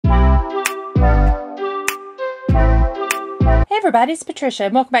everybody, it's Patricia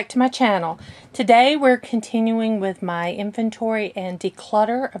and welcome back to my channel. Today we're continuing with my inventory and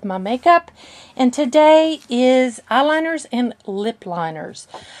declutter of my makeup, and today is eyeliners and lip liners.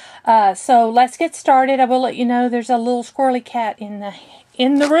 So let's get started. I will let you know there's a little squirrely cat in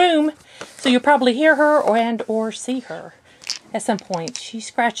the room, so you'll probably hear her or see her at some point. She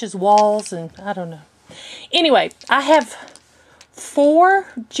scratches walls and I don't know. Anyway, I have 4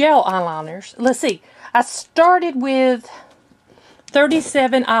 gel eyeliners. Let's see. I started with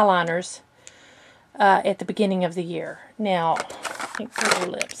 37 eyeliners at the beginning of the year. Now, I think for your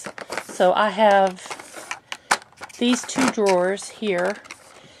lips. So I have these 2 drawers here.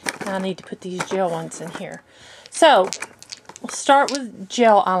 I need to put these gel ones in here. So, we'll start with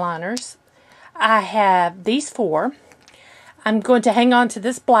gel eyeliners. I have these 4. I'm going to hang on to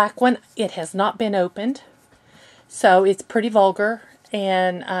this black one. It has not been opened. So, it's pretty vulgar.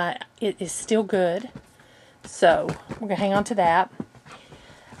 And it is still good. So, we're going to hang on to that.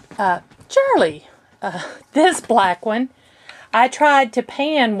 Charlie, this black one, I tried to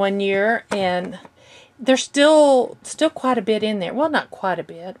pan one year, and there's still quite a bit in there. Well, not quite a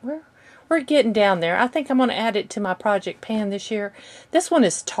bit. We're getting down there. I think I'm going to add it to my project pan this year. This one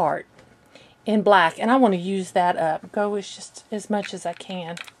is tart in black, and I want to use that up. Go as just as much as I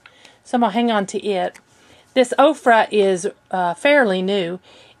can. So I'm going to hang on to it. This Ofra is fairly new.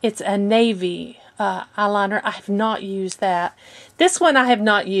 It's a navy eyeliner. I have not used that. This one I have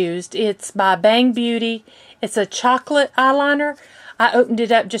not used. It's by Bang Beauty. It's a chocolate eyeliner. I opened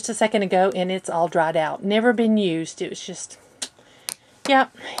it up just a second ago and it's all dried out. Never been used. It was just,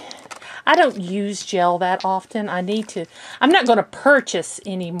 yep. I don't use gel that often. I need to. I'm not going to purchase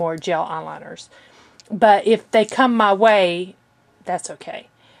any more gel eyeliners. But if they come my way, that's okay.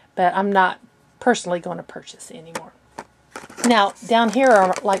 But I'm not personally going to purchase any more. Now, down here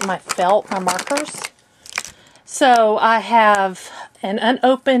are like my felt, my markers. So, I have an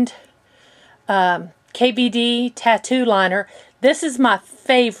unopened KVD tattoo liner. This is my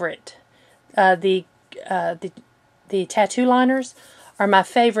favorite. The tattoo liners are my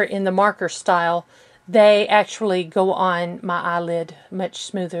favorite in the marker style. They actually go on my eyelid much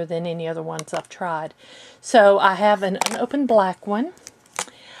smoother than any other ones I've tried. So, I have an unopened black one.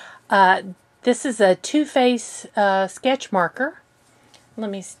 This is a Too Faced sketch marker. Let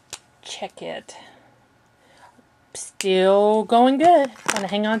me check it. Still going good. I'm going to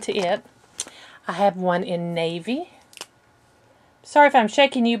hang on to it. I have one in navy. Sorry if I'm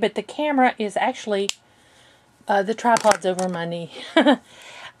shaking you, but the camera is actually, the tripod's over my knee.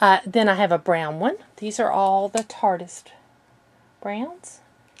 Then I have a brown one. These are all the tartest browns.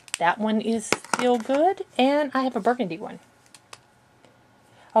 That one is still good. And I have a burgundy one.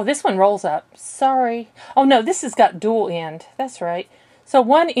 Oh, this one rolls up. Sorry. Oh, no, this has got dual end. That's right. So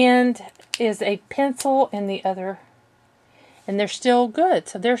one end is a pencil and the other, and they're still good.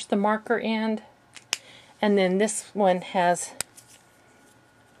 So there's the marker end. And then this one has,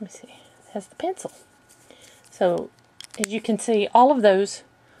 let me see, has the pencil. So as you can see, all of those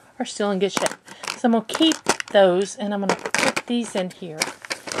are still in good shape. So I'm going to keep those, and I'm going to put these in here.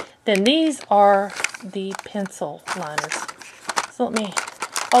 Then these are the pencil liners. So let me...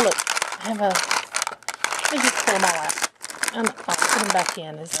 Oh, look, I have a, let me just pull them all out. I'll put them back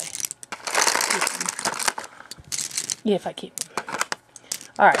in as I keep them. Yeah, if I keep them.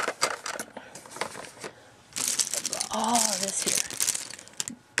 All right. All of this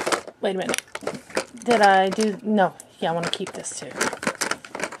here. Wait a minute. Did I do, no. Yeah, I want to keep this too.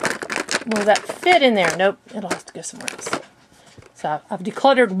 Will that fit in there? Nope, it'll have to go somewhere else. So I've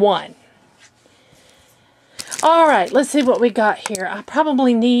decluttered one. Alright, let's see what we got here. I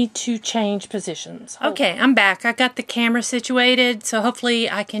probably need to change positions. Okay, I'm back. I got the camera situated, so hopefully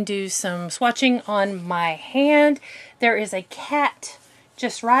I can do some swatching on my hand. There is a cat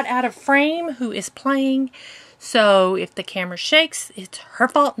just right out of frame who is playing. So if the camera shakes, it's her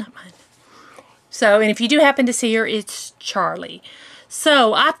fault, not mine. So, and if you do happen to see her, it's Charlie.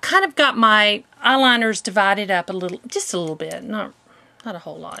 So I've kind of got my eyeliners divided up a little, just a little bit, not a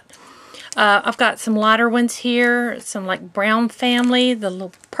whole lot. I've got some lighter ones here, some like brown family, the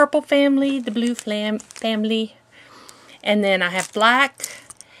little purple family, the blue family, and then I have black,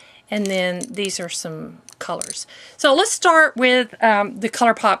 and then these are some colors. So let's start with the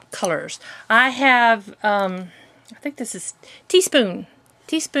ColourPop colors. I have, I think this is Teaspoon.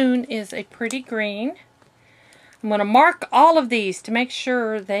 Teaspoon is a pretty green. I'm going to mark all of these to make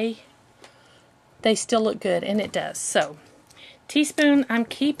sure they still look good, and it does. So, Teaspoon I'm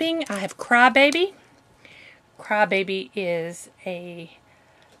keeping. I have Crybaby. Crybaby is a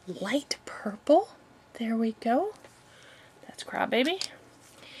light purple. There we go. That's Crybaby.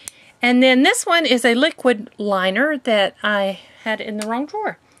 And then this one is a liquid liner that I had it in the wrong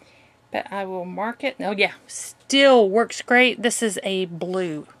drawer. But I will mark it. Oh yeah, still works great. This is a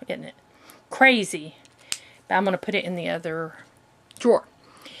blue, isn't it? Crazy. But I'm going to put it in the other drawer.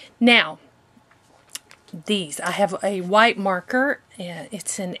 Now, these. I have a white marker, and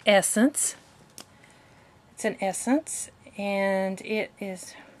it's an Essence. It's an Essence, and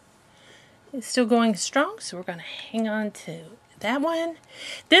it's still going strong, so we're going to hang on to that one.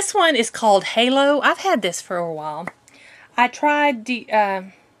 This one is called Halo. I've had this for a while. I tried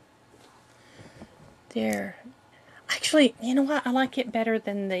there. Actually, you know what? I like it better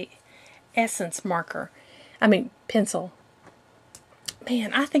than the Essence marker. I mean, pencil.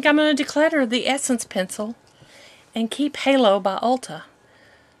 Man, I think I'm going to declutter the Essence pencil and keep Halo by Ulta.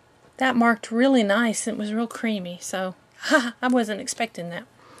 That marked really nice. It was real creamy, so I wasn't expecting that.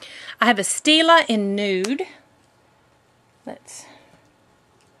 I have a Stila in Nude.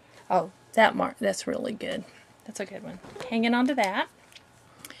 Oh, that mark, that's really good. That's a good one. Hanging on to that.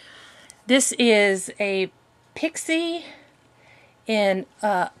 This is a Pixie in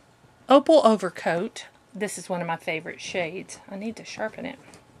Opal Overcoat. This is one of my favorite shades. I need to sharpen it.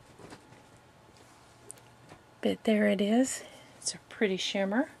 But there it is. It's a pretty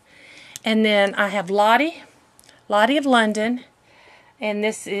shimmer. And then I have Lottie of London. And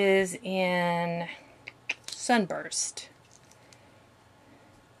this is in Sunburst.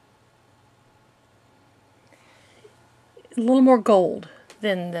 A little more gold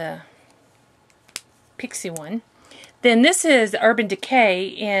than the Pixie one. Then this is Urban Decay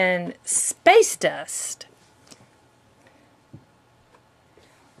in Space Dust.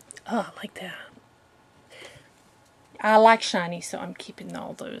 Oh, I like that. I like shiny, so I'm keeping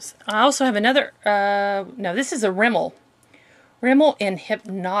all those. I also have another, no, this is a Rimmel. Rimmel in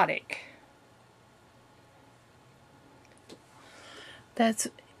Hypnotic. That's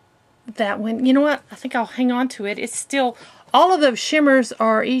that one. You know what? I think I'll hang on to it. It's still, all of those shimmers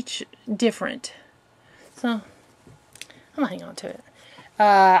are each different. So, I'm going to hang on to it.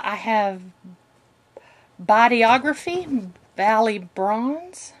 I have Bodyography, Valley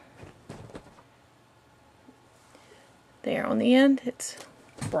Bronze. There on the end, it's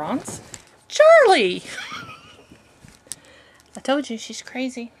bronze. Charlie! I told you, she's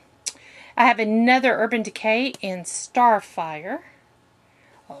crazy. I have another Urban Decay in Starfire.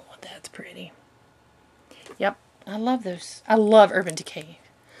 Oh, that's pretty. Yep, I love those. I love Urban Decay.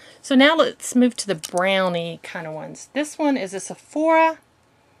 So now let's move to the brownie kind of ones. This one is a Sephora.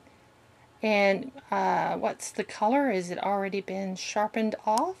 And what's the color? Is it already been sharpened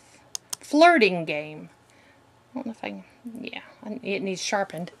off? Flirting Game. I don't know if I can, yeah, it needs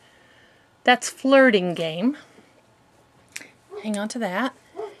sharpened. That's Flirting Game. Hang on to that.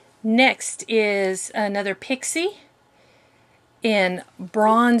 Next is another Pixie in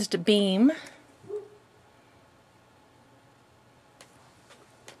Bronzed Beam.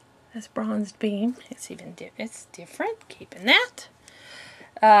 That's Bronzed Beam. It's it's different. Keeping that.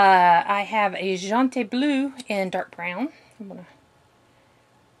 I have a Jante Bleu in Dark Brown. I'm gonna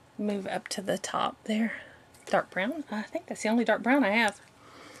move up to the top there. Dark brown. I think that's the only dark brown I have.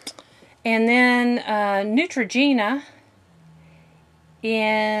 And then Neutrogena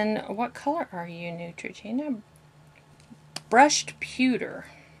in, what color are you, Neutrogena? Brushed Pewter.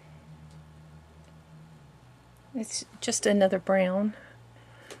 It's just another brown.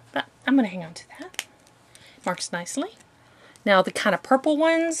 But I'm going to hang on to that. Marks nicely. Now the kind of purple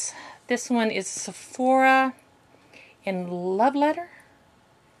ones. This one is Sephora in Love Letter.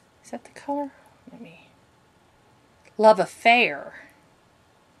 Is that the color? Let me... Love Affair.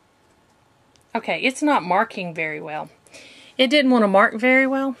 Okay, it's not marking very well. It didn't want to mark very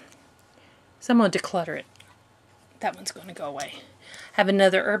well, so I'm going to declutter it. That one's going to go away. Have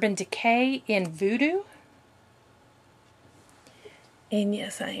another Urban Decay in Voodoo. And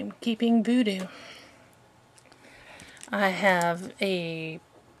yes, I am keeping Voodoo. I have a,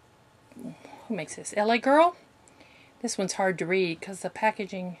 who makes this? LA Girl. This one's hard to read because the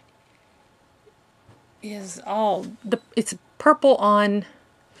packaging is all, it's purple on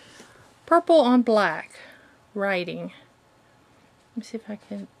black writing. Let me see if I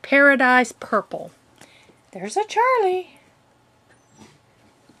can, Paradise Purple. There's a Charlie.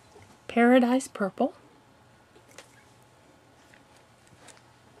 Paradise Purple.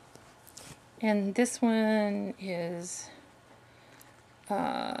 And this one is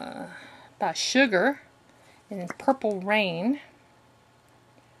by Sugar in Purple Rain.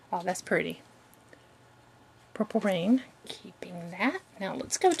 Oh, that's pretty. Purple Rain. Keeping that. Now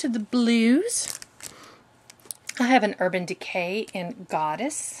let's go to the blues. I have an Urban Decay in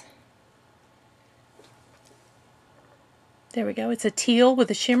Goddess. There we go. It's a teal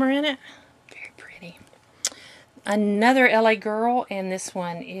with a shimmer in it. Very pretty. another LA Girl, and this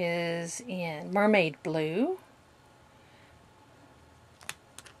one is in Mermaid Blue.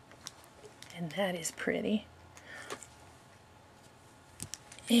 And that is pretty.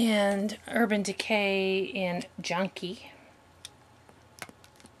 And Urban Decay in Junkie.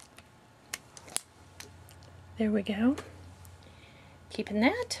 There we go. Keeping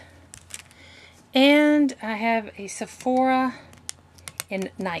that. And I have a Sephora in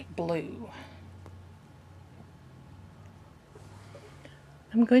Night Blue.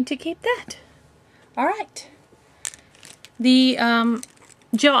 I'm going to keep that. Alright. The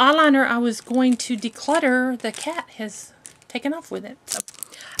gel eyeliner I was going to declutter, the cat has taken off with it. So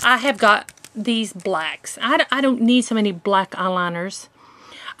I have got these blacks. I don't need so many black eyeliners.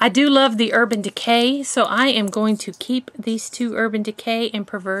 I do love the Urban Decay, so I am going to keep these two, Urban Decay and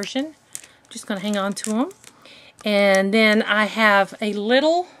Perversion. I'm just going to hang on to them. And then I have a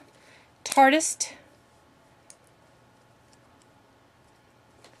little Tartist.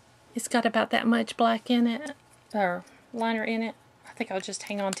 It's got about that much black in it, or liner in it. I think I'll just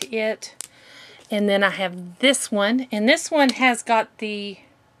hang on to it. And then I have this one, and this one has got the,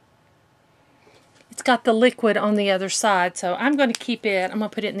 it's got the liquid on the other side, so I'm going to keep it. I'm going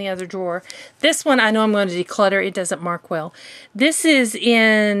to put it in the other drawer. This one I know I'm going to declutter. It doesn't mark well. This is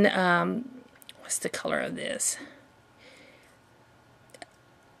in, what's the color of this?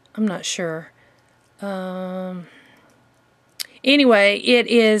 I'm not sure. Anyway, it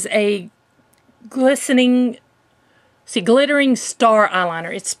is a glittering star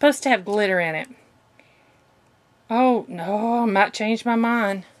eyeliner. It's supposed to have glitter in it. Oh, no, I might change my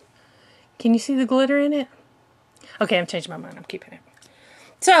mind. Can you see the glitter in it? Okay, I'm changing my mind. I'm keeping it.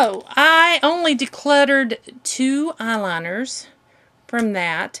 So, I only decluttered 2 eyeliners from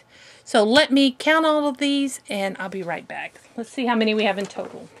that. So, let me count all of these, and I'll be right back. Let's see how many we have in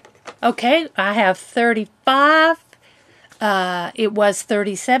total. Okay, I have 35. It was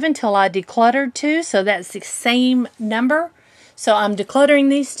 37 till I decluttered 2, so that's the same number. So I'm decluttering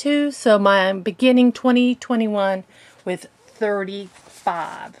these 2, so I'm beginning 2021 with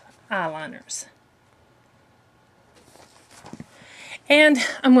 35 eyeliners. And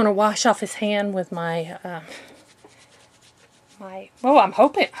I'm going to wash off his hand with my, I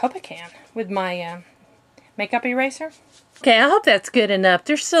hope I can, with my makeup eraser. Okay, I hope that's good enough.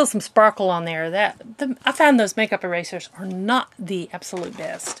 There's still some sparkle on there. I found those makeup erasers are not the absolute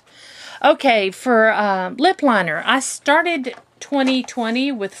best. Okay, for lip liner, I started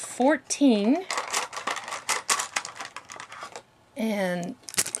 2020 with 14. And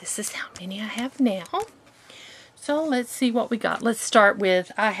this is how many I have now. So let's see what we got. Let's start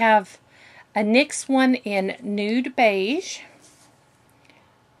with, I have a NYX one in Nude Beige.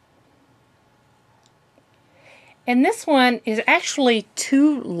 And this one is actually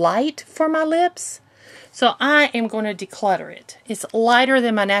too light for my lips, so I am going to declutter it. It's lighter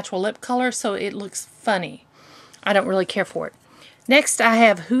than my natural lip color, so it looks funny. I don't really care for it. Next, I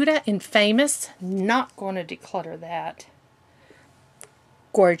have Huda in Famous. Not going to declutter that.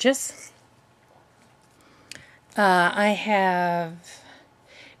 Gorgeous. I have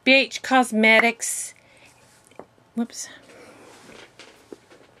BH Cosmetics. Whoops.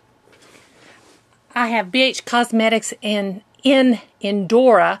 I have BH Cosmetics in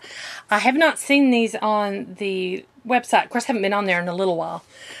Indora. I have not seen these on the website. Of course, I haven't been on there in a little while.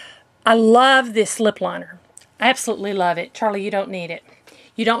 I love this lip liner. I absolutely love it. Charlie, you don't need it.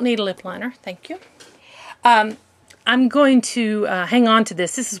 You don't need a lip liner. Thank you. I'm going to hang on to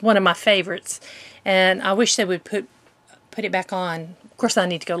this. This is one of my favorites. And I wish they would put it back on. Of course, I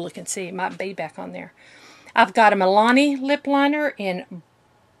need to go look and see. It might be back on there. I've got a Milani lip liner in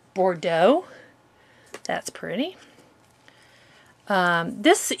Bordeaux. That's pretty.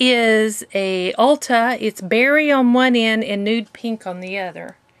 This is a Ulta. It's berry on one end and nude pink on the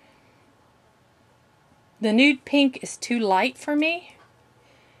other. The nude pink is too light for me.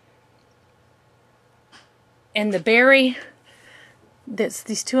 And the berry, that's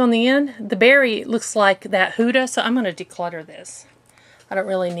these two on the end, the berry looks like that Huda, so I'm going to declutter this. I don't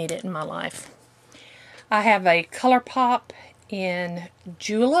really need it in my life. I have a ColourPop in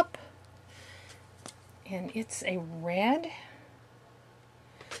Julep. And it's a red,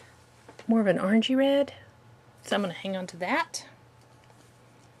 more of an orangey red, so I'm going to hang on to that.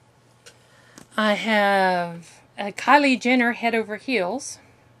 I have a Kylie Jenner Head Over Heels.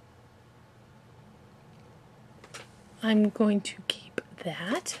 I'm going to keep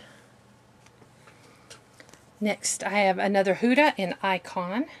that. Next, I have another Huda in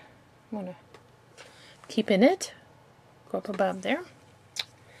Icon. I'm going to keep in it. Go up above there.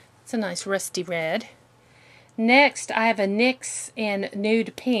 It's a nice rusty red. Next, I have a NYX in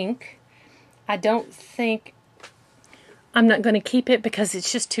Nude Pink. I don't think I'm not going to keep it because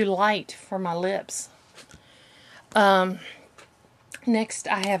it's just too light for my lips. Next,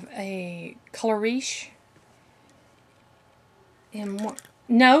 I have a Colorish. And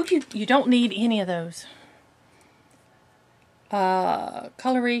no, you don't need any of those.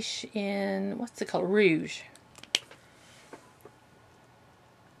 Colorish in, what's the color? Rouge.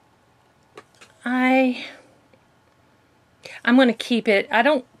 I'm going to keep it. I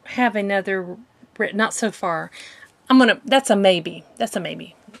don't have another, not so far. That's a maybe. That's a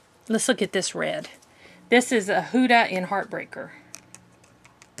maybe. Let's look at this red. This is a Huda in Heartbreaker.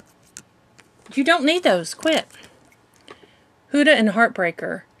 You don't need those. Quit. Huda and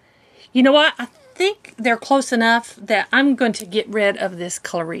Heartbreaker. You know what? I think they're close enough that I'm going to get rid of this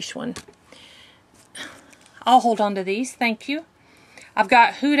Colorish one. I'll hold on to these. Thank you. I've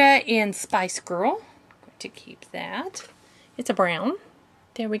got Huda in Spice Girl. I'm going to keep that. It's a brown.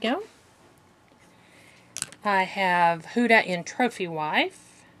 There we go. I have Huda in Trophy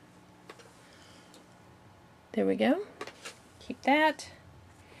Wife. There we go. Keep that.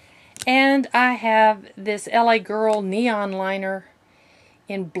 And I have this LA Girl Neon Liner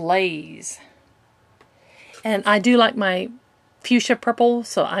in Blaze. And I do like my fuchsia purple,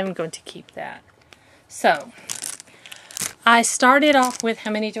 so I'm going to keep that. So, I started off with,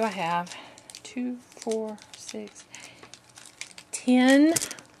 how many do I have? 2, 4, 6, 10,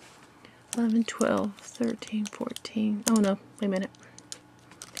 11, 12, 13, 14. Oh no, wait a minute.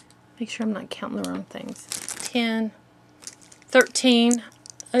 Make sure I'm not counting the wrong things. 10, 13.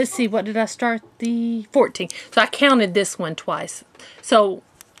 Let's see, what did I start? The 14. So I counted this one twice. So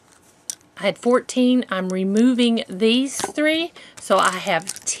I had 14. I'm removing these 3. So I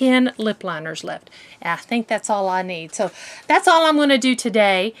have 10 lip liners left. And I think that's all I need. So that's all I'm going to do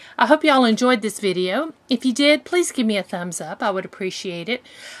today. I hope y'all enjoyed this video. If you did, please give me a thumbs up. I would appreciate it.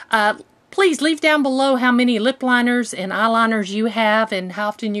 Please leave down below how many lip liners and eyeliners you have and how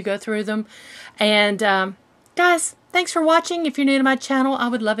often you go through them. And guys, thanks for watching. If you're new to my channel, I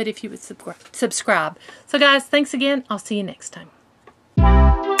would love it if you would subscribe. So guys, thanks again. I'll see you next time.